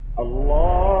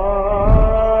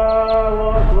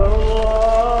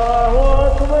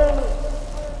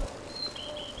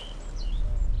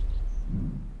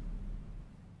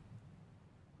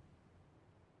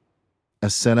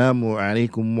Assalamu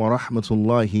alaikum wa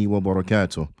rahmatullahi wa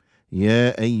barakatuh.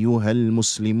 Ya ayyuhal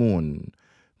muslimun.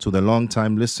 To the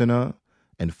long-time listener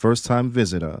and first-time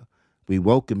visitor, we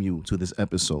welcome you to this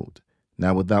episode.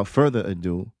 Now, without further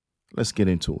ado, let's get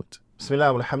into it.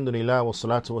 Bismillah, alhamdulillah, wa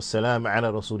salatu wa salam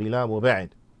ala rasulillah wa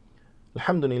ba'd.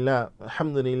 Alhamdulillah,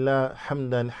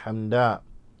 hamdan hamda.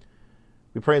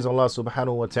 We praise Allah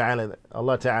subhanahu wa ta'ala.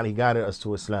 Allah ta'ala, He guided us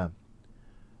to Islam.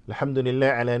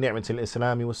 Alhamdulillah ala ni'matil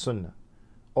islami wa sunnah.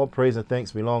 All praise and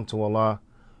thanks belong to Allah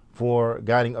for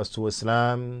guiding us to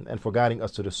Islam and for guiding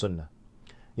us to the Sunnah.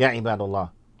 Ya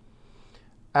ibadallah.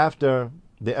 After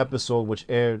the episode which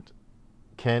aired,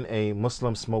 Can a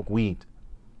Muslim Smoke Weed?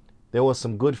 There was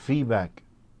some good feedback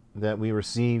that we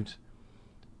received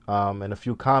and a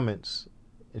few comments,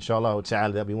 inshallah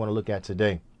ta'ala, that we want to look at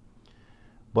today.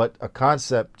 But a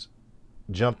concept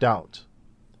jumped out,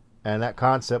 and that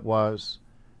concept was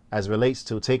as relates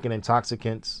to taking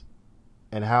intoxicants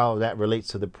and how that relates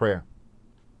to the prayer.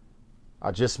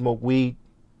 I just smoke weed,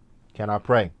 can I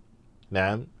pray?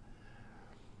 Now,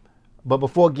 but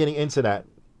before getting into that,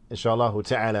 inshallah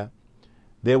ta'ala,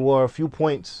 there were a few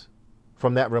points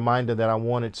from that reminder that I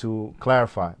wanted to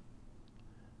clarify.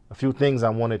 A few things I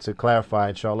wanted to clarify,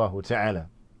 inshallah ta'ala.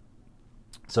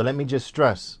 So let me just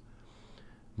stress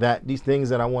that these things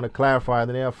that I want to clarify,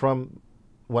 they are from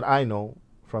what I know,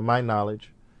 from my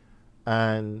knowledge,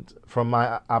 and from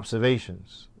my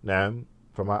observations, from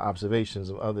my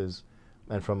observations of others,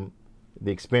 and from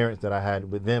the experience that I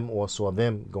had with them or saw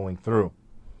them going through.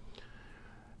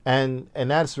 And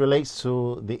that relates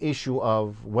to the issue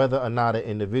of whether or not an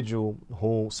individual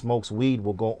who smokes weed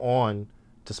will go on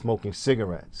to smoking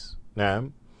cigarettes.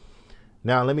 Now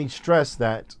let me stress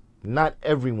that not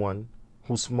everyone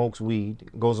who smokes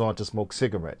weed goes on to smoke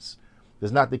cigarettes.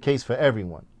 That's not the case for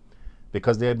everyone,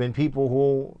 because there have been people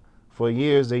who for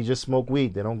years they just smoke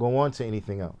weed. They don't go on to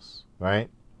anything else, right?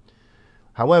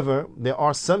 However, there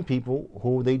are some people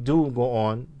who they do go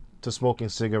on to smoking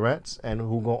cigarettes and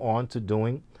who go on to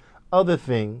doing other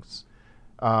things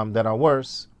that are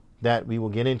worse that we will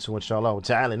get into, inshallah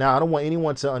ta'ala. Now, I don't want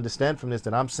anyone to understand from this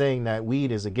that I'm saying that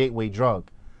weed is a gateway drug.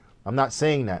 I'm not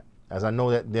saying that, as I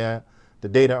know that the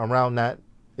data around that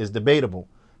is debatable.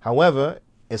 However,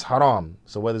 it's haram.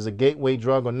 So whether it's a gateway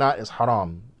drug or not, it's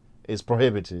haram. It's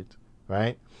prohibited,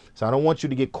 right? So I don't want you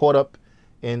to get caught up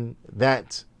in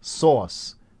that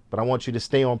source, but I want you to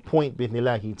stay on point,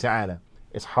 bi'ithnillahi ta'ala.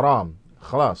 It's haram,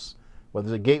 khalas. Whether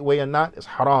it's a gateway or not, it's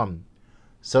haram.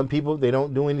 Some people, they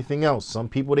don't do anything else. Some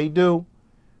people, they do.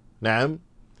 Now,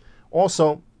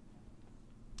 also,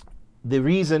 the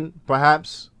reason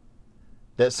perhaps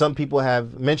that some people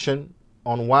have mentioned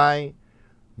on why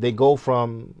they go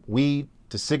from weed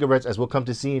to cigarettes, as we'll come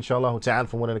to see, inshallah ta'ala,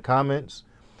 from one of the comments,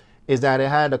 is that it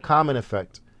had a common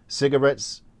effect.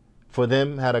 Cigarettes, for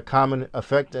them, had a common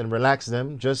effect and relaxed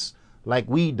them, just like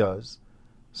weed does.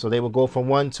 So they will go from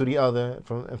one to the other,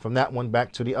 from that one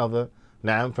back to the other.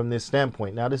 Now, from this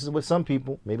standpoint. Now, this is what some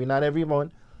people, maybe not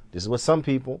everyone, this is what some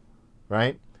people,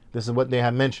 right? This is what they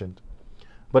have mentioned.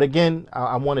 But again,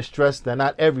 I want to stress that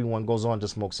not everyone goes on to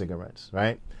smoke cigarettes,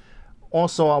 right?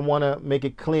 Also, I want to make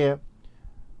it clear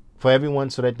for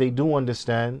everyone so that they do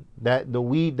understand that the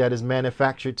weed that is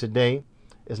manufactured today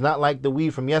is not like the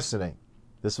weed from yesterday.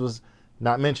 This was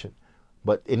not mentioned,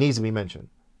 but it needs to be mentioned.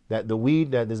 That the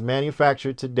weed that is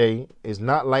manufactured today is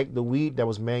not like the weed that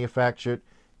was manufactured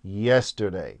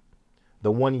yesterday.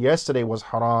 The one yesterday was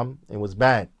haram and was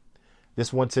bad.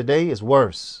 This one today is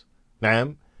worse.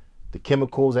 The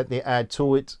chemicals that they add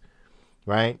to it,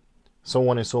 right? So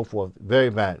on and so forth. Very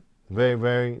bad. Very,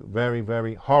 very, very,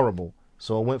 very horrible.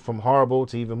 So it went from horrible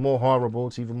to even more horrible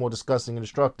to even more disgusting and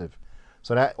destructive.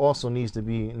 So that also needs to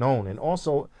be known. And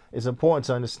also it's important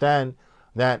to understand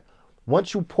that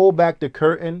once you pull back the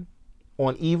curtain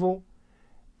on evil,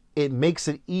 it makes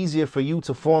it easier for you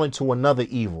to fall into another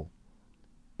evil.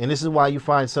 And this is why you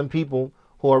find some people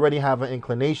who already have an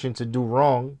inclination to do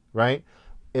wrong, right?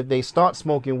 If they start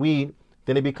smoking weed,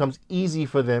 then it becomes easy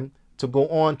for them to go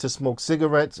on to smoke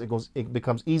cigarettes. It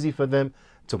becomes easy for them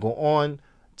to go on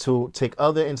to take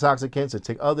other intoxicants, to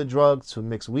take other drugs, to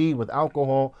mix weed with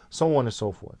alcohol, so on and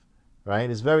so forth, right?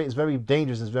 It's very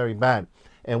dangerous. It's very bad.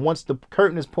 And once the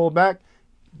curtain is pulled back,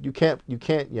 you can't,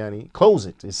 Juyaanee, close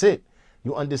it. It's it.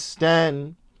 You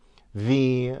understand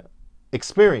the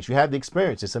experience. You have the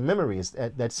experience. It's a memory.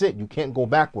 That's it. You can't go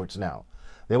backwards now.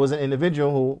 There was an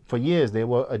individual who, for years, they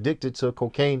were addicted to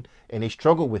cocaine and they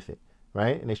struggled with it,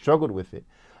 right? And they struggled with it.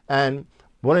 And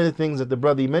one of the things that the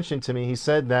brother mentioned to me, he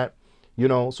said that,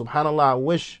 subhanAllah, I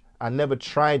wish I never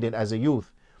tried it as a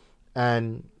youth.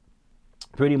 And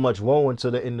pretty much woe unto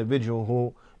the individual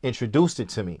who introduced it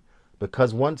to me.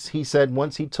 Because once he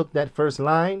took that first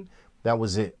line, that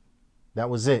was it.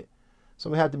 That was it. So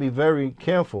we have to be very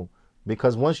careful,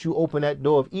 because once you open that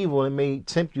door of evil, it may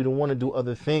tempt you to want to do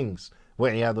other things.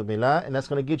 And that's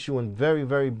going to get you in very,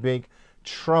 very big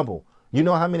trouble. You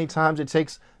know how many times it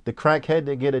takes the crackhead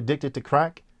to get addicted to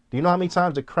crack? Do you know how many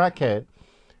times the crackhead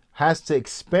has to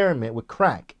experiment with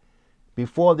crack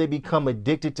before they become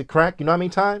addicted to crack? You know how many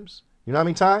times? You know how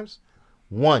many times?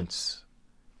 Once.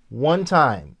 One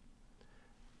time.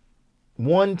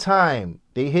 One time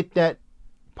they hit that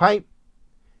pipe,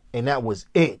 and that was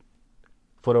it.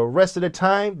 For the rest of the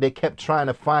time, they kept trying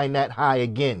to find that high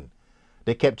again.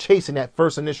 They kept chasing that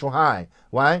first initial high.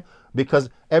 Why? Because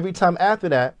every time after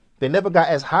that, they never got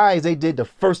as high as they did the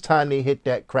first time they hit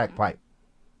that crack pipe.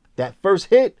 That first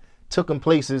hit took them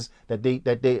places that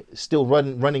they still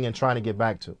running and trying to get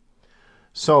back to.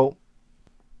 So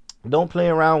don't play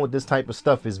around with this type of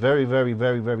stuff. It's very, very,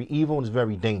 very, very evil, and it's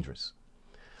very dangerous.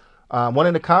 One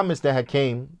of the comments that had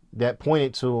came that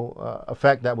pointed to a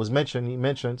fact that was mentioned, he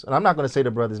mentions, and I'm not going to say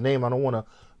the brother's name. I don't want to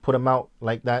put him out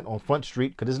like that on Front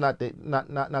Street, because it's not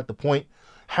the point.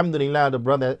 Alhamdulillah, the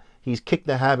brother, he's kicked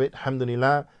the habit.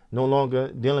 Alhamdulillah, no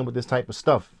longer dealing with this type of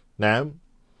stuff. Now,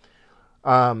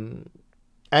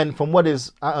 and from what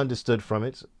I understood from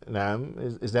it, now,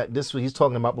 is that this he's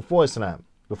talking about before Islam.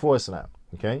 Before Islam.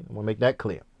 Okay, I'm gonna make that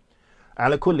clear.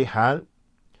 Ala kulli hal,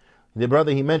 the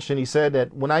brother he mentioned, he said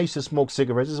that when I used to smoke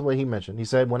cigarettes, this is what he mentioned. He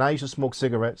said, when I used to smoke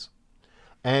cigarettes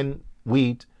and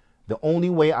weed, the only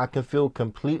way I could feel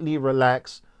completely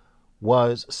relaxed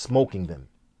was smoking them.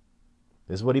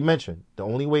 This is what he mentioned. The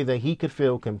only way that he could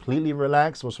feel completely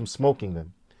relaxed was from smoking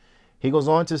them. He goes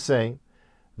on to say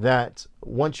that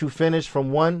once you finish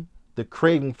from one, the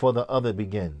craving for the other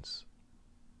begins.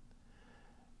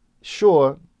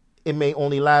 Sure, it may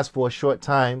only last for a short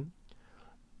time,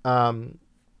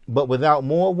 but without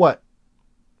more, what?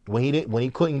 When he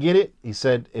couldn't get it, he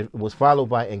said it was followed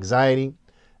by anxiety,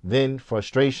 then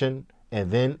frustration,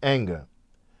 and then anger.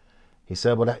 He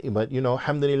said, but you know,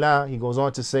 alhamdulillah, he goes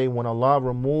on to say, when Allah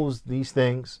removes these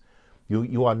things,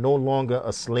 you are no longer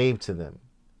a slave to them.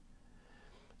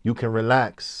 You can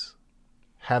relax,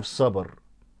 have sabr.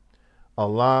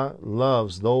 Allah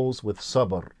loves those with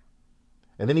sabr.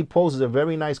 And then he poses a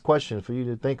very nice question for you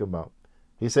to think about.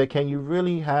 He said, can you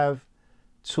really have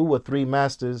 2 or 3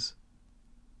 masters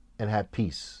and have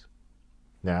peace?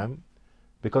 Yeah.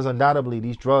 Because undoubtedly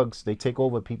these drugs, they take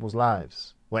over people's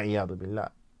lives. Wa'iyadu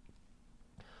billah.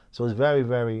 So it's very,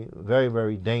 very, very,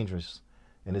 very dangerous.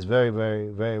 And it's very, very,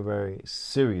 very, very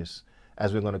serious,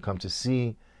 as we're going to come to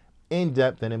see in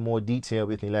depth and in more detail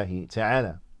with Ilahi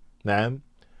Ta'ala. Now,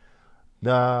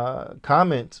 the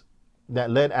comment that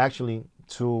led actually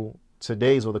to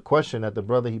today's, or the question that the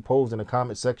brother he posed in the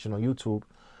comment section on YouTube,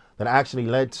 that actually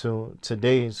led to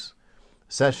today's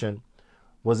session,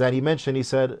 was that he mentioned, he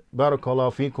said,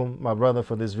 Barakallahu feekum, my brother,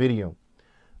 for this video.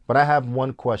 But I have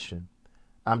one question.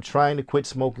 I'm trying to quit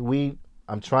smoking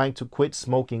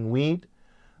weed.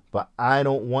 But I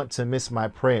don't want to miss my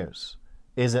prayers.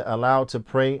 Is it allowed to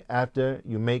pray after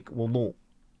you make wudu?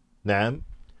 Naam.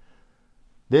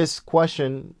 This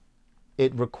question,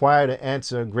 it required an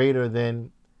answer greater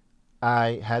than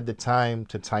I had the time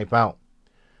to type out.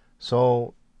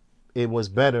 So it was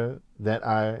better that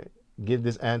I give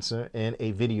this answer in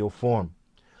a video form.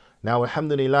 Now,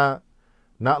 alhamdulillah,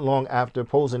 not long after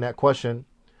posing that question,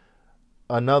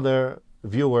 another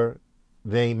viewer,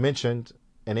 they mentioned,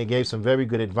 and they gave some very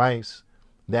good advice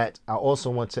that I also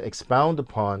want to expound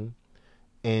upon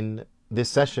in this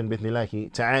session,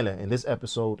 Bithnillahi Ta'ala, in this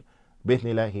episode,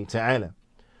 Bithnillahi Ta'ala.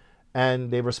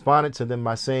 And they responded to them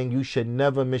by saying, you should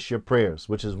never miss your prayers,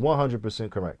 which is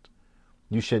 100% correct.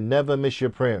 You should never miss your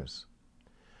prayers.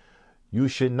 You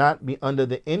should not be under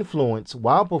the influence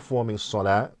while performing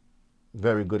salat.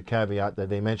 Very good caveat that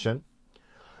they mentioned.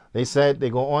 They said, they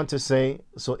go on to say,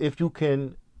 so if you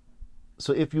can,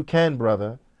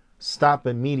 brother, stop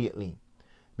immediately,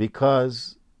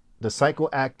 because the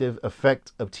psychoactive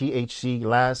effect of THC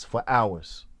lasts for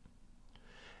hours.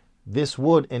 This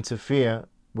would interfere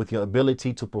with your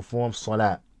ability to perform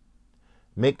salat.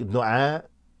 Make dua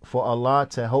for Allah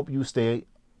to help you stay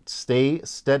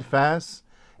steadfast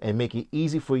and make it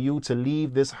easy for you to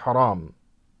leave this haram.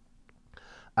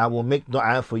 I will make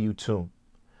dua for you too.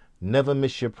 Never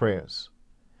miss your prayers.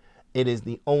 It is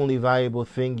the only valuable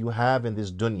thing you have in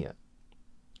this dunya.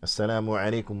 Assalamu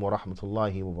alaikum wa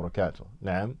rahmatullahi wa barakatuh.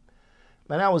 Naam.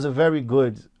 And that was a very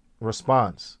good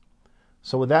response.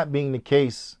 So with that being the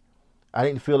case, I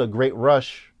didn't feel a great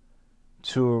rush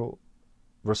to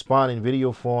respond in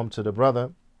video form to the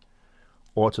brother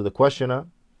or to the questioner.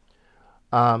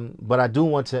 But I do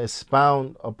want to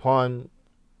expound upon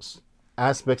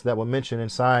aspects that were mentioned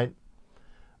inside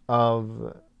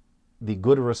of the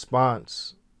good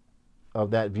response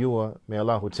of that viewer. May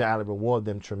Allah Ta'ala reward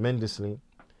them tremendously.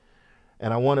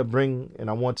 And I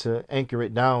want to anchor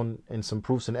it down in some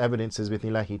proofs and evidences with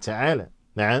Allah Ta'ala.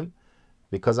 Na'am?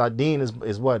 Because our deen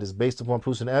is what? Is based upon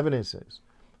proofs and evidences.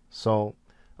 So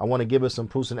I want to give us some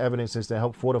proofs and evidences to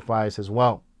help fortify us as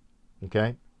well.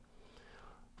 Okay?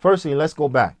 Firstly, let's go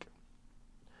back.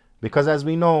 Because as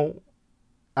we know,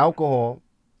 alcohol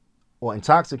or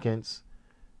intoxicants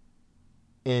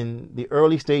in the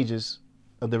early stages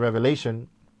of the revelation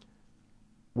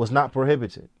was not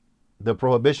prohibited. The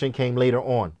prohibition came later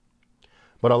on.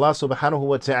 But Allah subhanahu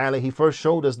wa ta'ala, He first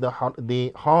showed us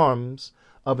the harms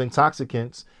of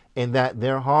intoxicants, in that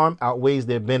their harm outweighs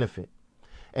their benefit.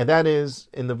 And that is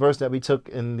in the verse that we took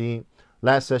in the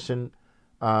last session,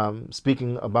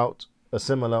 speaking about a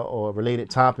similar or related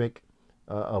topic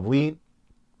of weed.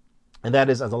 And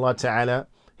that is, as Allah Ta'ala,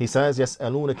 He says,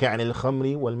 يَسْأَلُونَكَ عَنِ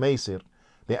الْخَمْرِ وَالْمَيْسِرِ.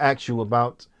 They ask you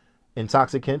about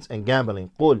intoxicants and gambling.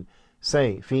 قُلْ,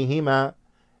 say, فِيهِمَا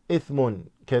إِثْمٌ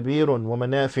كَبِيرٌ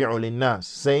وَمَنَافِعُ لِلنَّاسِ.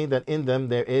 Say that in them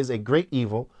there is a great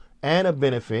evil and a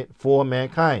benefit for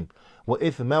mankind.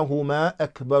 وَإِثْمَهُمَا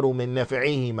أَكْبَرُ مِنْ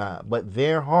نَفْعِهِمَا. But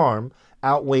their harm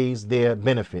outweighs their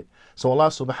benefit. So Allah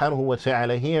subhanahu wa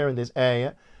ta'ala here in this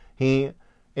ayah, He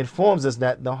informs us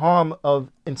that the harm of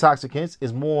intoxicants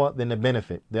is more than the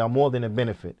benefit. They are more than a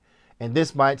benefit. And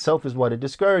this by itself is what? A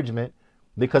discouragement.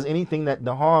 Because anything that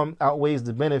the harm outweighs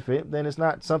the benefit, then it's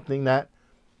not something that,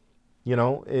 you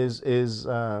know, is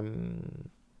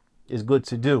good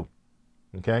to do.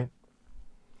 Okay?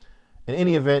 In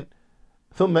any event,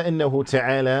 ثُمَّ إِنَّهُ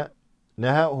تَعَالَى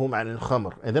نَهَاهُمْ عَنِ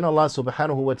الْخَمْرِ. And then Allah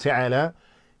subhanahu wa ta'ala,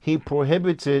 He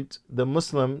prohibited the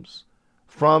Muslims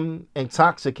from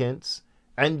intoxicants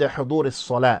عند حضور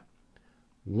الصلاة,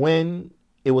 when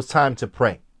it was time to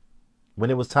pray. When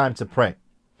it was time to pray.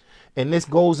 And this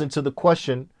goes into the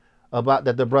question about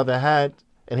that the brother had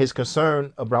and his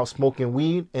concern about smoking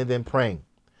weed and then praying.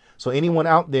 So anyone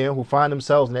out there who find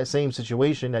themselves in that same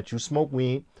situation, that you smoke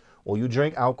weed or you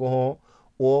drink alcohol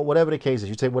or whatever the case is,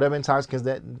 you take whatever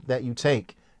intoxicants that you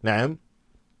take. Now,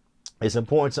 it's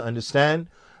important to understand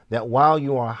that while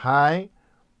you are high,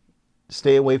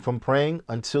 stay away from praying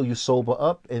until you sober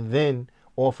up and then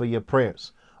offer your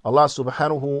prayers. Allah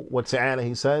subhanahu wa ta'ala,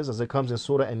 He says, as it comes in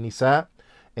Surah An-Nisa,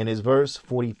 in His verse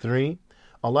 43,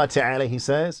 Allah Ta'ala, He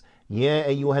says, يَا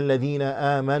أَيُّهَا الَّذِينَ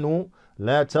آمَنُوا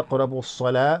لَا تَقْرَبُوا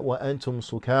الصَّلَاةَ وَأَنْتُمْ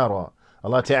سُكَارَى.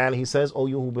 Allah Ta'ala, He says, O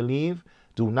you who believe,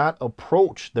 do not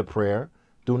approach the prayer,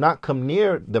 do not come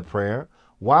near the prayer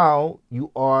while you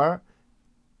are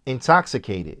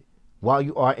intoxicated, while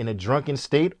you are in a drunken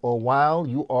state, or while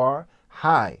you are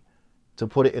high, to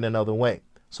put it in another way.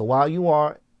 So while you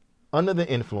are under the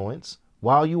influence,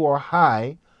 while you are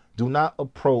high, do not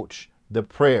approach the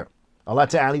prayer. Allah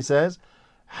Ta'ala says,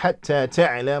 حَتَّى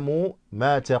تَعْلَمُوا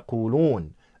مَا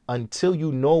تَقُولُونَ. Until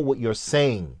you know what you're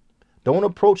saying. Don't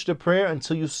approach the prayer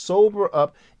until you sober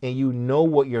up and you know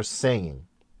what you're saying.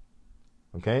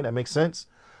 Okay, that makes sense?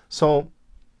 So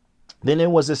then there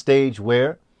was a stage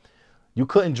where you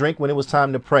couldn't drink when it was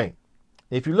time to pray.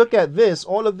 If you look at this,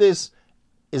 all of this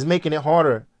is making it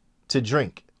harder to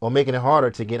drink or making it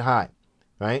harder to get high,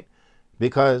 right?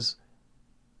 Because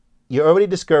you're already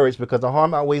discouraged because the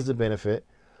harm outweighs the benefit.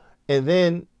 And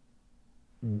then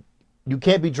you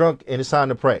can't be drunk and it's time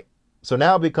to pray. So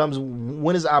now it becomes,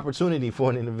 when is the opportunity for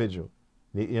an individual?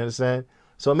 You understand?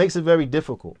 So it makes it very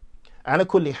difficult. على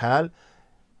كل حال,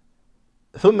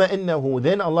 ثم إنه,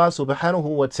 then Allah subhanahu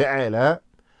wa ta'ala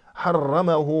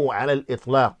حرمه على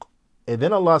الإطلاق. And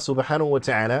then Allah subhanahu wa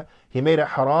ta'ala, He made it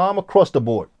haram across the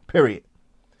board, period.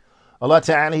 Allah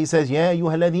Ta'ala, He says, يَا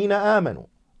أَيُّهَا الَّذِينَ آمَنُوا,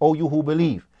 O you who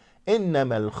believe,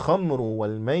 إِنَّمَا الْخَمْرُ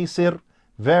وَالْمَيْسِرُ,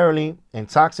 verily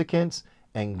intoxicants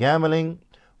and gambling,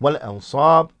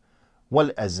 وَالْأَنصَابُ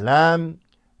وَالْأَزْلَامُ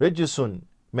رِجْسٌ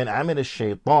مِنْ عَمِلِ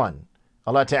الشَّيْطَانِ.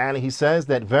 Allah Ta'ala, He says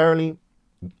that verily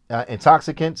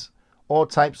intoxicants, all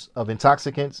types of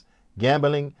intoxicants,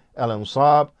 gambling,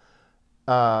 al-ansab,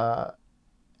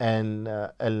 and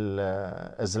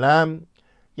al-azlam,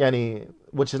 yani,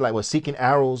 which is like we're seeking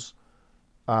arrows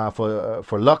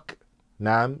for luck,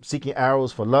 seeking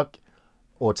arrows for luck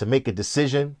or to make a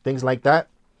decision, things like that.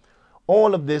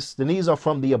 All of this, then these are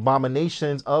from the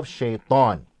abominations of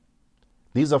shaitan.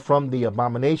 These are from the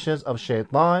abominations of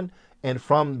shaitan and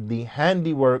from the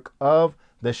handiwork of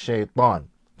the shaitan,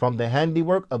 from the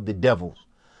handiwork of the devils.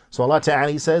 So Allah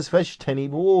Ta'ala, He says,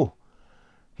 فَاجْتَنِبُوهُ.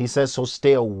 He says, so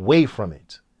stay away from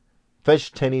it.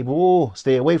 فَاجْتَنِبُوهُ,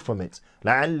 stay away from it.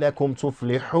 لَعَلَّكُمْ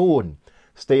تُفْلِحُونَ,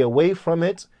 Stay away from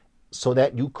it so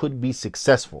that you could be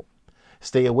successful.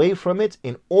 Stay away from it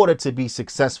in order to be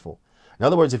successful. In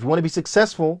other words, if you want to be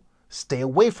successful, stay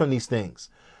away from these things.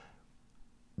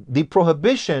 The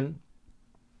prohibition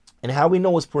and how we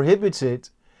know it's prohibited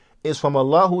is from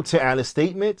Allah Ta'ala's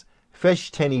statement,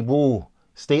 Fashtanibu,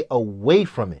 stay away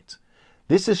from it.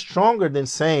 This is stronger than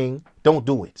saying don't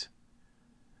do it.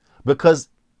 Because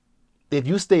if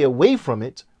you stay away from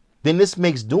it, then this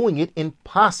makes doing it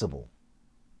impossible.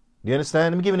 Do you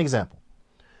understand? Let me give you an example.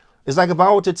 It's like if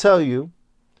I were to tell you,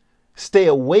 stay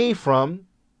away from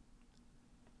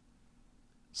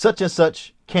such and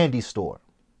such candy store,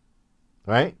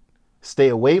 right? Stay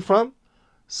away from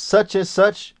such and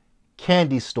such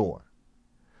candy store.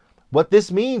 What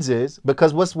this means is,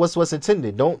 because what's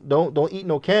intended? Don't eat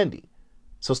no candy.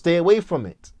 So stay away from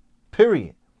it.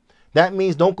 Period. That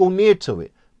means don't go near to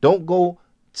it. Don't go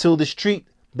to the street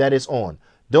that it's on.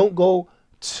 Don't go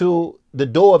to the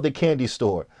door of the candy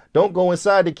store. Don't go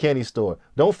inside the candy store.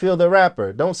 Don't feel the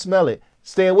wrapper. Don't smell it.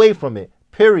 Stay away from it.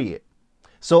 Period.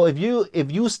 So if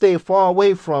you stay far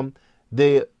away from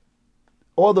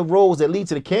all the roads that lead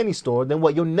to the candy store, then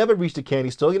what? You'll never reach the candy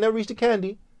store. You'll never reach the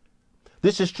candy.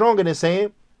 This is stronger than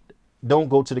saying don't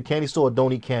go to the candy store,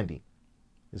 don't eat candy.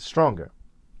 It's stronger.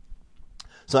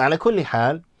 So ala kulli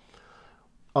hal,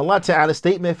 Allah Ta'ala's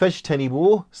statement,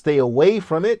 fashtanibu, stay away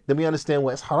from it. Then we understand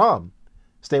what is haram.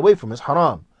 Stay away from it, it's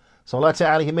haram. So Allah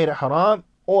Ta'ala, He made it haram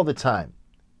all the time.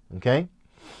 Okay?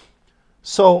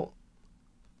 So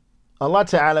Allah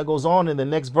Ta'ala goes on in the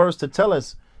next verse to tell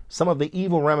us some of the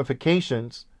evil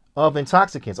ramifications of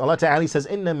intoxicants. Allah Ta'ala says,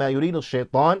 إِنَّمَا يُرِيدُ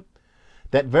الشَّيْطَانِ,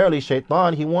 that verily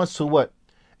shaitan, he wants to what?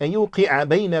 And يُوقِعَ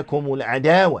بَيْنَكُمُ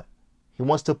الْعَدَاوَةِ, he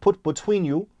wants to put between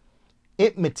you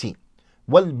enmity.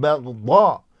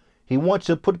 وَالْبَغْضَاءِ, he wants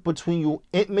to put between you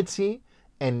enmity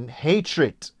and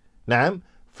hatred. نعم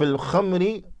فِي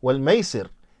الْخَمْرِ وَالْمَيْسِرِ,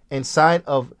 inside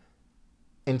of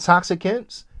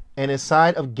intoxicants and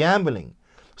inside of gambling.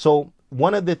 So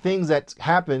one of the things that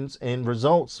happens and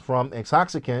results from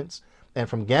intoxicants and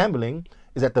from gambling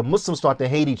is that the Muslims start to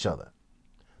hate each other.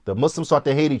 The Muslims start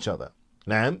to hate each other.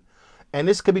 And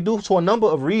this could be due to a number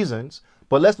of reasons,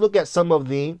 but let's look at some of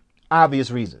the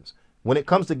obvious reasons. When it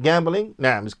comes to gambling,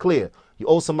 it's clear. You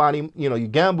owe somebody, you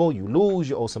gamble, you lose,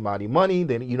 you owe somebody money,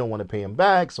 then you don't want to pay them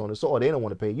back, so on and so on. They don't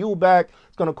want to pay you back.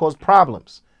 It's going to cause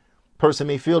problems. Person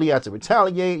may feel he has to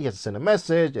retaliate, he has to send a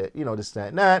message, this, that,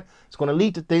 and that. It's going to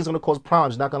lead to things, going to cause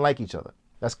problems. They're not going to like each other.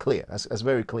 That's clear. That's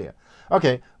very clear.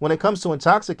 Okay, when it comes to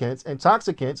intoxicants,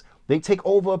 they take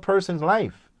over a person's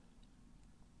life.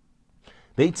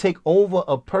 They take over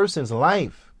a person's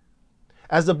life.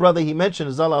 As the brother he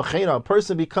mentioned, a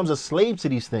person becomes a slave to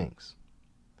these things.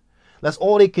 That's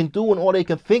all they can do and all they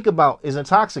can think about is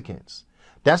intoxicants.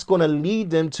 That's going to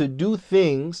lead them to do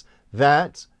things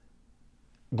that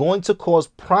going to cause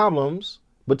problems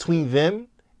between them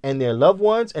and their loved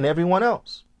ones and everyone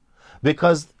else.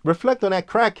 Because reflect on that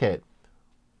crackhead,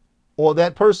 or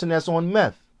that person that's on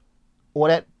meth, or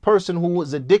that person who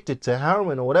is addicted to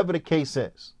heroin, or whatever the case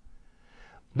is.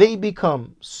 They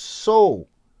become so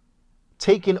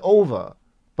taken over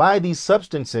by these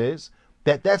substances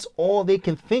that that's all they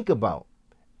can think about.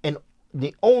 And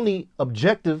the only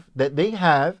objective that they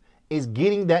have is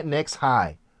getting that next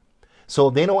high. So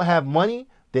if they don't have money,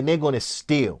 then they're going to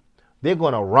steal. They're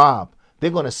going to rob. They're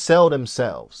going to sell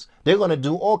themselves. They're going to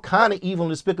do all kind of evil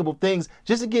and despicable things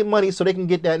just to get money so they can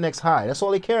get that next high. That's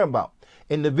all they care about.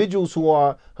 Individuals who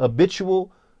are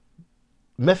habitual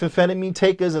methamphetamine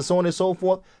takers and so on and so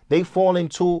forth, they fall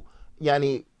into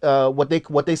what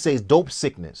they say is dope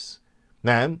sickness.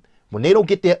 Now, when they don't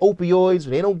get their opioids,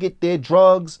 when they don't get their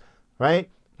drugs, right?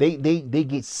 They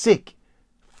get sick,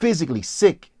 physically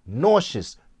sick,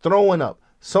 nauseous, throwing up,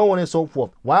 so on and so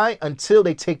forth. Why? Until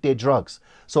they take their drugs.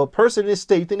 So a person in this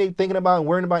state, you think they're thinking about and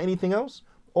worrying about anything else?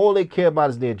 All they care about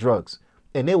is their drugs.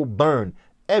 And they will burn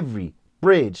every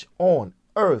bridge on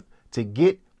earth to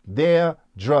get their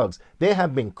drugs. There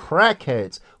have been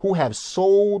crackheads who have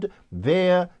sold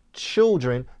their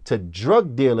children to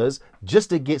drug dealers just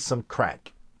to get some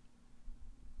crack.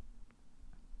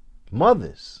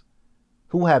 Mothers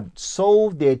who have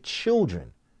sold their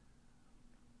children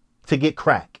to get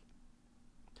crack.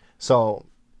 So,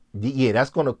 yeah, that's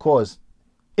going to cause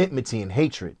enmity and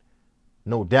hatred,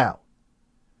 no doubt.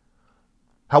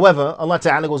 However, Allah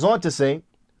Ta'ala goes on to say,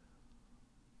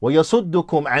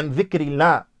 وَيَصُدُّكُمْ عَنْ ذِكْرِ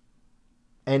اللَّهِ,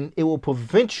 and it will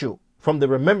prevent you from the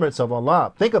remembrance of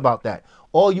Allah. Think about that.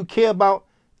 All you care about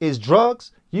is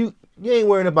drugs. You ain't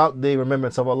worrying about the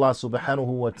remembrance of Allah subhanahu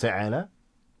wa ta'ala.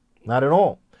 Not at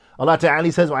all. Allah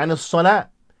Ta'ala says, وَعَنِ الصَّلَاةِ,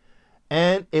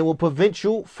 and it will prevent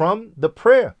you from the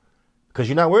prayer. Because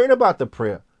you're not worried about the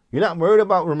prayer. You're not worried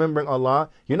about remembering Allah.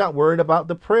 You're not worried about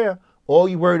the prayer. All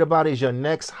you're worried about is your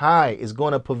next high is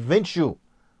going to prevent you.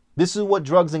 This is what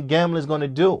drugs and gambling is going to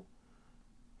do.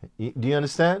 Do you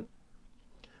understand?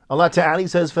 Allah Ta'ala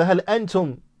says, فَهَلْ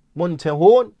أَنْتُمْ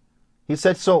مُنْتَهُونَ? He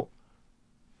said, so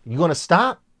you going to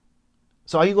stop?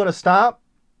 So are you going to stop?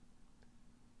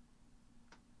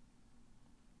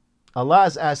 Allah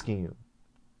is asking you,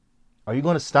 are you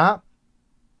going to stop?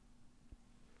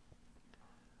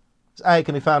 This ayah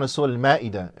can be found in Surah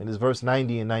Al-Ma'idah, in this verse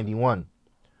 90 and 91.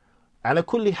 Ala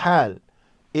kulli hal,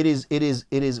 it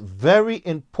is very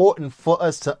important for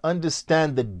us to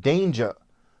understand the danger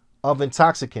of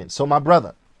intoxicants. So my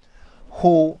brother,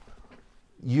 who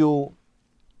you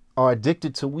are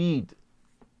addicted to weed,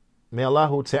 may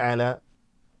Allah Ta'ala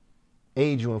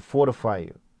aid you and fortify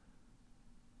you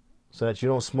so that you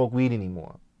don't smoke weed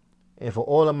anymore. And for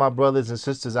all of my brothers and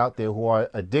sisters out there who are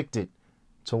addicted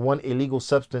to one illegal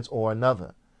substance or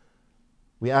another,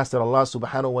 we ask that Allah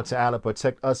subhanahu wa ta'ala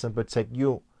protect us and protect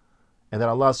you. And that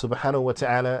Allah subhanahu wa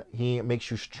ta'ala, He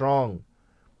makes you strong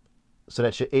so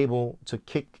that you're able to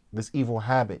kick this evil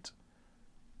habit,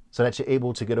 so that you're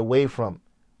able to get away from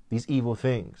these evil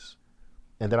things.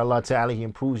 And that Allah ta'ala, He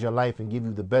improves your life and give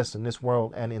you the best in this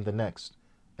world and in the next.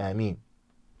 Ameen.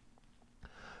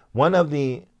 One of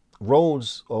the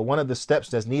roads, or one of the steps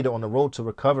that's needed on the road to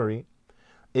recovery,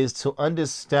 is to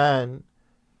understand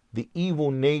the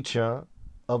evil nature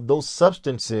of those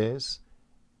substances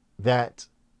that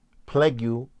plague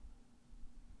you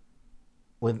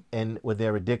with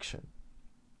their addiction.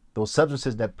 Those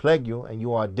substances that plague you and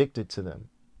you are addicted to them.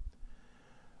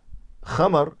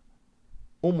 Khamar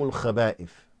umul khaba'if.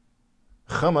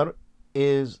 Khamar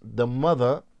is the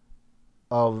mother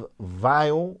of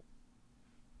vile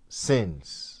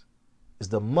sins. Is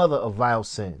the mother of vile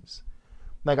sins.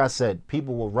 Like I said,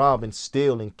 people will rob and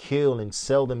steal and kill and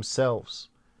sell themselves,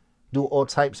 do all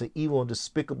types of evil and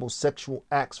despicable sexual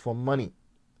acts for money,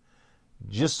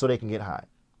 just so they can get high.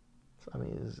 I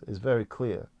mean, it's very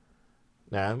clear.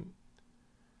 Now,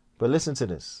 but listen to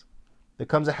this. There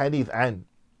comes a hadith an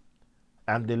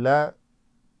Abdullah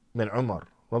bin Umar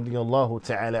radiyallahu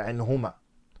ta'ala anhuma.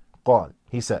 قال,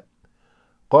 he said,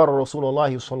 قال رسول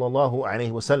الله صلى الله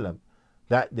عليه وسلم,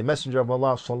 that the Messenger of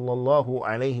Allah sallallahu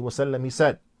alayhi wasallam, he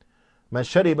said, من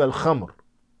شرب الخمر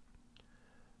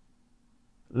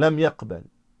لم يقبل.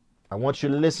 I want you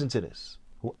to listen to this.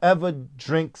 Whoever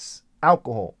drinks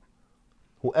alcohol,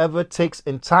 whoever takes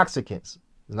intoxicants,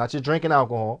 not just drinking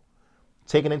alcohol,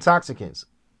 taking intoxicants,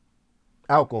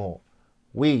 alcohol,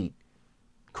 weed,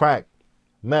 crack,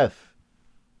 meth,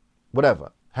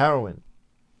 whatever, heroin,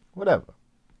 whatever.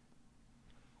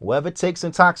 Whoever takes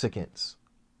intoxicants,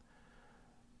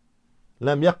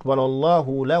 لم يقبل الله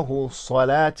له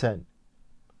صلاة.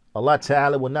 Allah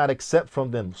Ta'ala will not accept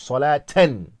from them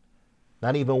صلاة,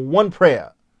 not even one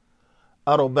prayer.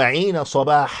 أربعين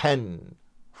صباحا,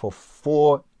 for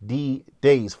 40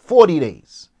 days. 40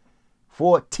 days.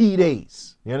 40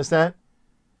 days. You understand?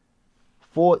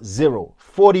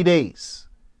 40 days.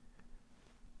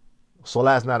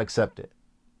 Salah is not accepted.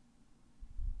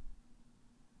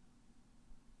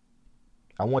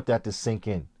 I want that to sink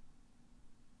in.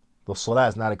 The salah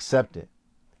is not accepted.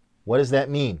 What does that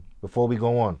mean before we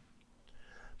go on?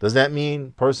 Does that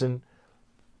mean person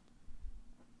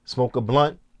smoke a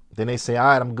blunt, then they say, all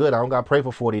right, I'm good, I don't got to pray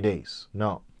for 40 days?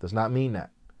 No, does not mean that.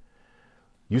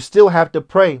 You still have to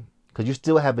pray because you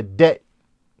still have a debt.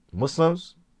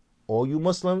 Muslims, all you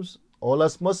Muslims, all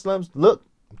us Muslims, look,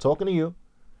 I'm talking to you.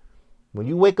 When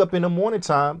you wake up in the morning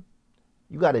time,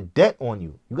 you got a debt on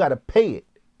you. You got to pay it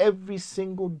every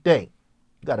single day.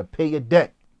 You got to pay your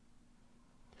debt.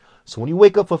 So when you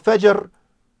wake up for Fajr,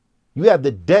 you have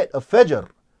the debt of Fajr.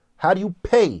 How do you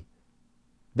pay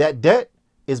that debt?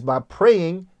 Is by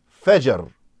praying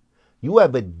Fajr. You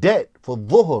have a debt for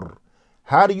Dhuhr.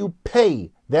 How do you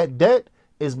pay that debt?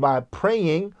 Is by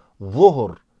praying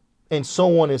Dhuhr. And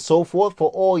so on and so forth for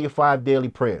all your 5 daily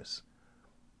prayers.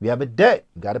 You have a debt.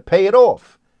 You got to pay it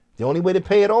off. The only way to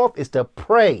pay it off is to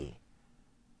pray.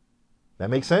 That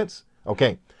makes sense?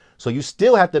 Okay. So you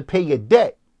still have to pay your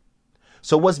debt.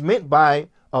 So what's meant by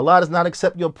Allah does not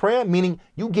accept your prayer? Meaning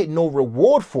you get no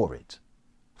reward for it.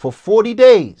 For 40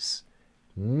 days.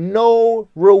 No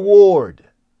reward.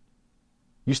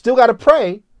 You still got to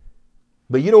pray,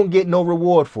 but you don't get no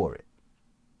reward for it.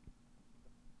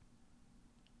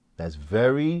 That's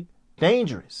very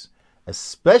dangerous.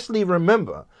 Especially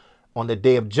remember, on the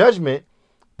day of judgment,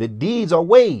 the deeds are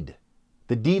weighed.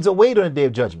 The deeds are weighed on the day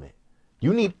of judgment.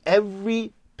 You need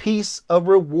every piece of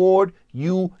reward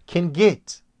you can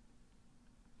get.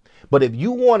 But if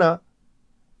you want to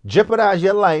jeopardize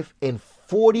your life in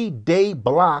 40-day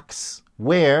blocks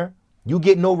where you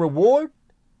get no reward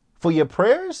for your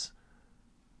prayers,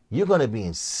 you're going to be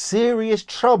in serious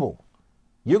trouble.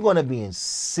 You're going to be in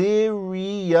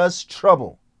serious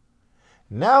trouble.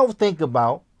 Now think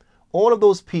about all of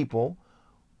those people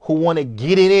who want to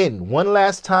get it in one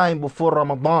last time before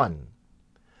Ramadan.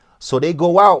 So they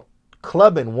go out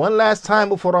clubbing one last time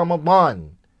before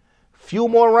Ramadan. Few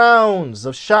more rounds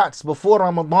of shots before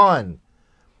Ramadan.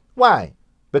 Why?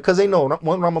 Because they know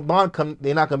when Ramadan comes,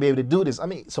 they're not going to be able to do this. I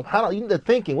mean, subhanAllah, you need to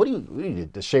thinking, what are you,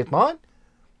 the shaitan?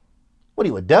 What are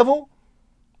you, a devil?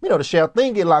 You know, the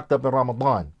shaitan get locked up in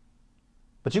Ramadan.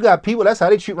 But you got people, that's how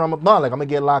they treat Ramadan. Like, I'm going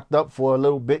to get locked up for a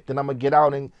little bit, then I'm going to get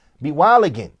out and be wild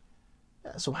again.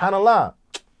 SubhanAllah.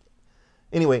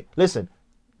 Anyway, listen,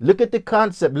 look at the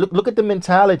concept, look at the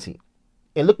mentality,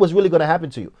 and look what's really going to happen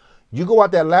to you. You go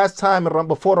out that last time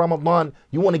before Ramadan,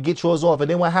 you want to get yours off, and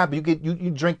then what happens?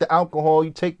 You drink the alcohol,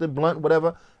 you take the blunt,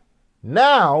 whatever.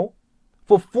 Now,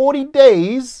 for 40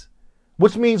 days,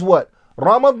 which means what?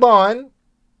 Ramadan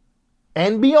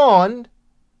and beyond,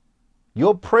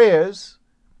 your prayers,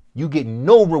 you get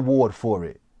no reward for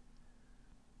it.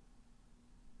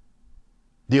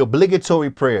 The obligatory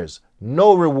prayers,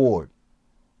 no reward.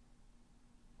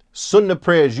 Sunnah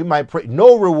prayers, you might pray,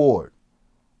 no reward.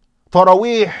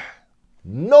 Taraweeh,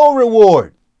 no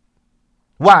reward.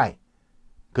 Why?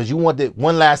 Because you want it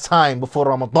one last time before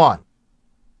Ramadan.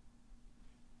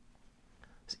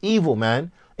 It's evil,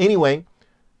 man. Anyway,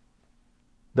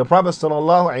 the Prophet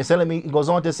ﷺ goes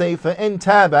on to say, فَإِن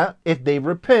تَابَ, if they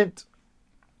repent,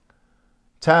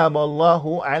 تَابَ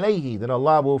اللَّهُ عَلَيْهِ, then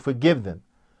Allah will forgive them.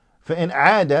 فَإِنْ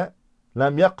عَادَ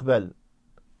لَمْ يَقْبَلْ,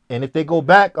 and if they go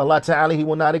back, Allah Ta'ala, He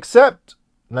will not accept.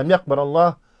 لَمْ يَقْبَلْ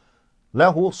اللَّهُ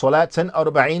لَهُ صَلَاةً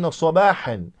 40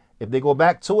 صَبَاحًا, if they go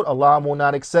back to it, Allah will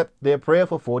not accept their prayer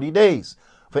for 40 days.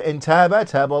 فَإِنْ تَابَ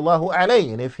تَابَ اللَّهُ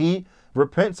عَلَيْهِ, and if he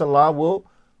repents, Allah will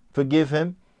forgive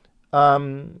him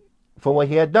for what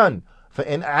he had done.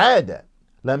 فَإِنْ عَادَ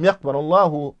لَمْ يَقْبَلْ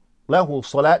اللَّهُ لَهُ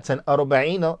صَلَاةً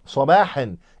 40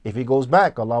 صَبَاحًا, if he goes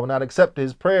back, Allah will not accept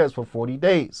his prayers for 40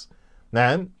 days.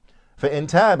 Now, فَإِنْ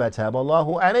تَابَ تَابَ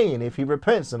اللَّهُ عَلَيْهِ, and if he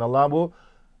repents, then Allah will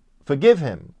forgive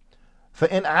him.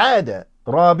 فَإِنْ عَادَ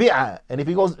رَابِعًا, and if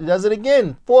he does it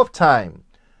again, fourth time,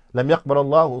 لَمْ يَقْبَلْ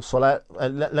اللَّهُ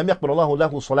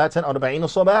لَهُ صَلَاةً 40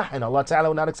 صَبَاحًا, and Allah Ta'ala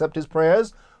will not accept his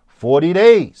prayers 40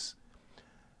 days.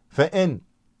 فَإِنْ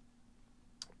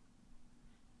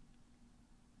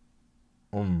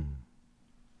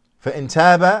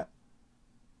تَابَ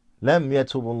لَمْ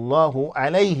يَتُبُ اللَّهُ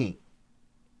عَلَيْهِ,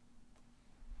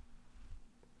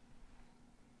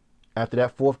 after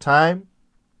that fourth time,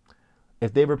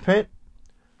 if they repent,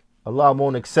 Allah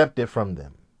won't accept it from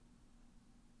them.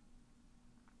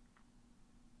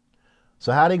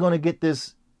 So how are they going to get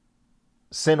this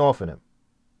sin off of them?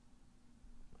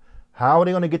 How are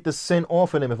they going to get the sin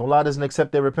off of them if Allah doesn't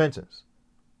accept their repentance?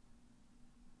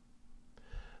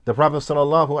 The Prophet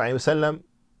ﷺ,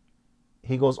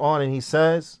 he goes on and he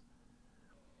says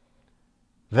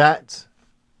that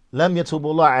لم يتوب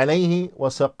الله عليه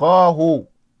وسقاه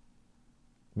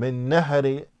من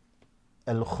نهر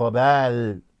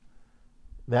الخبال,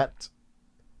 that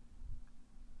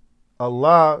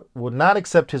Allah will not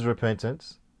accept his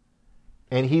repentance,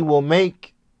 and he will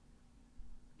make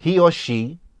he or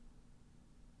she,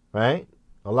 right?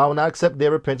 Allah will not accept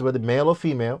their repentance, whether male or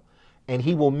female, and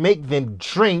he will make them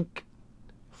drink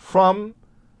from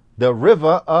the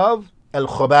river of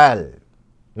Al-Khabal.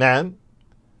 Now,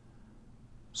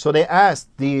 so they asked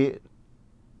the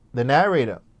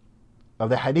narrator of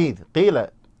the hadith, قيل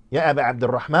يا أبا عبد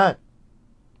الرحمن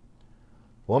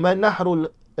وما نهر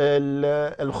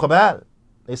الخبال,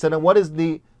 they said, what is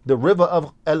the river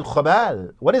of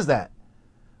Al-Khabal? What is that?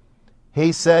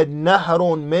 He said, نهر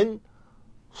من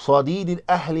صديد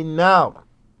أهل النار,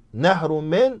 نهر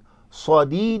من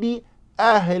صديد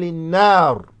أهل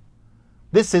النار.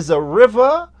 This is a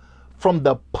river from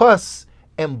the pus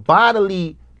and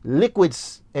bodily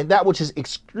liquids and that which is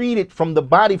excreted from the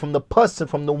body, from the pus and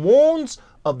from the wounds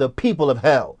of the people of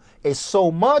hell. It's so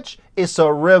much, it's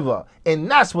a river, and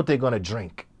that's what they're going to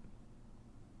drink.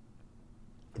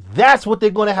 That's what they're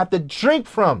going to have to drink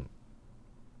from.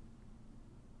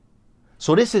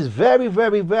 So this is very,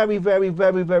 very, very, very,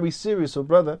 very, very serious. So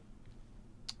brother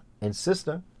and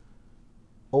sister,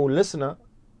 oh listener,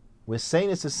 we're saying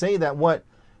this to say that what?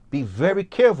 Be very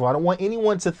careful. I don't want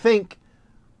anyone to think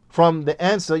from the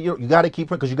answer, you got to keep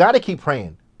praying, because you got to keep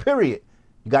praying, period.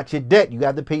 You got your debt, you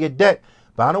got to pay your debt.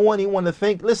 But I don't want anyone to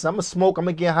think, listen, I'm going to smoke, I'm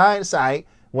going to get high inside.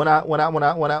 When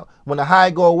the high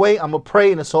go away, I'm going to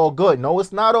pray and it's all good. No,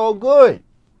 it's not all good.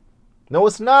 No,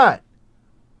 it's not.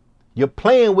 You're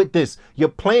playing with this. You're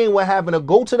playing with having to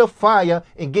go to the fire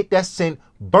and get that sin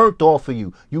burnt off of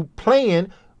you. You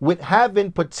playing with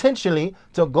having potentially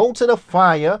to go to the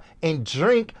fire and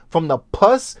drink from the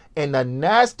pus and the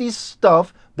nasty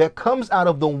stuff that comes out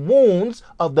of the wounds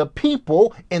of the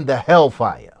people in the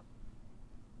hellfire.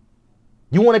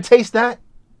 You want to taste that?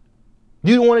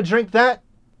 You want to drink that?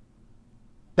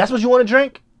 That's what you want to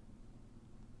drink?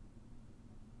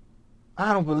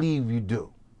 I don't believe you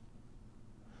do.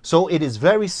 So it is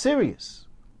very serious.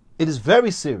 It is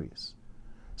very serious.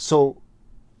 So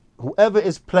whoever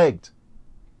is plagued,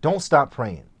 don't stop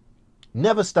praying.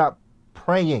 Never stop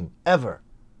praying, ever.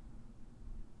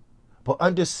 But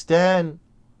understand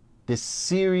this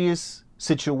serious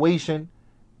situation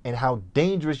and how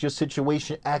dangerous your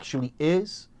situation actually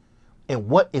is and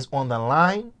what is on the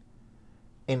line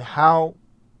and how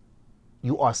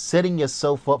you are setting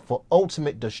yourself up for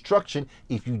ultimate destruction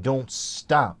if you don't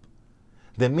stop.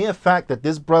 The mere fact that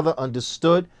this brother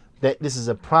understood that this is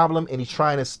a problem and he's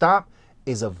trying to stop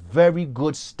is a very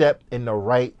good step in the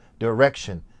right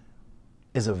direction.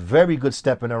 Is a very good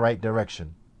step in the right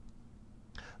direction.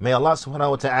 May Allah subhanahu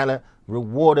wa ta'ala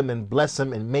reward him and bless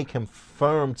him and make him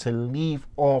firm to leave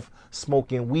off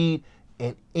smoking weed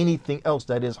and anything else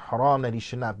that is haram that he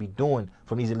should not be doing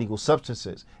from these illegal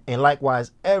substances. And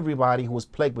likewise, everybody who is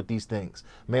plagued with these things.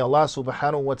 May Allah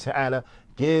subhanahu wa ta'ala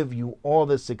give you all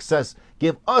the success.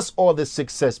 Give us all the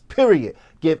success, period.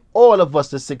 Give all of us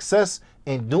the success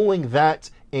in doing that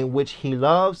in which he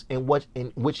loves and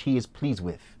in which he is pleased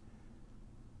with.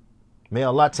 May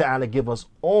Allah ta'ala give us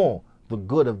all the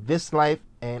good of this life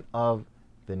and of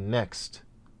the next.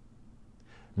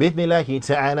 Bithnillahi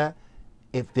ta'ala,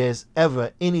 if there's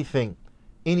ever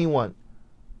anyone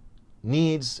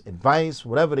needs advice,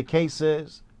 whatever the case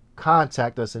is,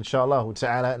 contact us, inshallah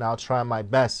ta'ala, and I'll try my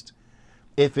best.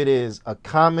 If it is a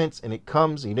comment and it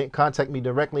comes, you didn't contact me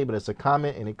directly, but it's a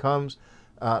comment and it comes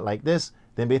like this,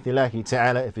 then bithnillahi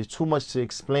ta'ala, if it's too much to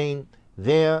explain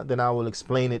there, then I will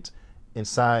explain it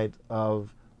inside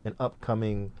of an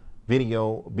upcoming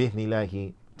video,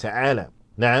 bithnillahi ta'ala.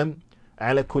 Naam,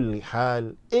 ala kulli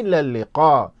hal, illa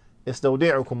al-liqa.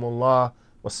 استودعكم الله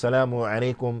والسلام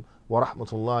عليكم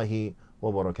ورحمة الله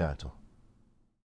وبركاته.